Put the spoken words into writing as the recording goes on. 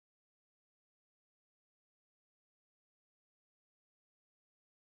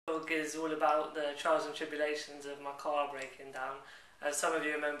Vlog is all about the trials and tribulations of my car breaking down. As some of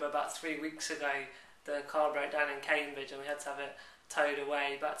you remember, about 3 weeks ago the car broke down in Cambridge and we had to have it towed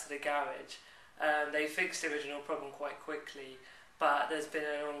away back to the garage. They fixed the original problem quite quickly, but there's been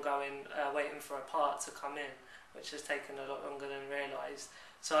an ongoing waiting for a part to come in, which has taken a lot longer than realised.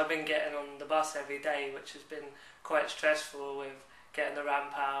 So I've been getting on the bus every day, which has been quite stressful, with getting the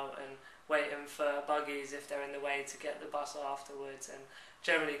ramp out and waiting for buggies if they're in the way to get the bus afterwards, and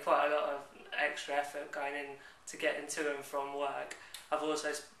generally quite a lot of extra effort going in to getting to and from work. I've also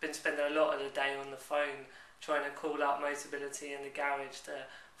been spending a lot of the day on the phone trying to call up Motability in the garage to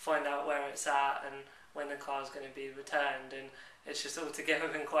find out where it's at and when the car's going to be returned, and it's just altogether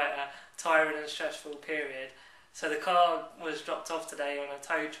been quite a tiring and stressful period. So the car was dropped off today on a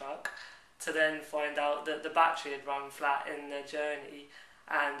tow truck, to then find out that the battery had run flat in the journey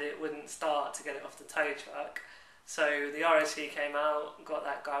and it wouldn't start to get it off the tow truck. So the RSC came out, got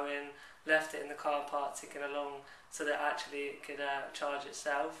that going, left it in the car park ticking along so that actually it could charge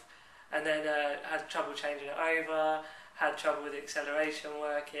itself, and then had trouble changing it over, had trouble with the acceleration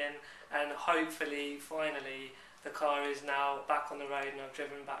working, and hopefully finally the car is now back on the road and I've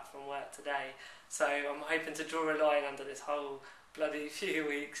driven back from work today. So I'm hoping to draw a line under this whole bloody few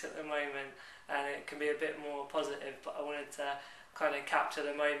weeks at the moment, and it can be a bit more positive, but I wanted to kind of capture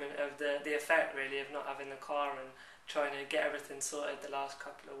the moment of the effect really of not having the car and trying to get everything sorted the last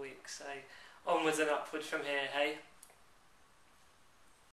couple of weeks. So onwards and upwards from here, hey?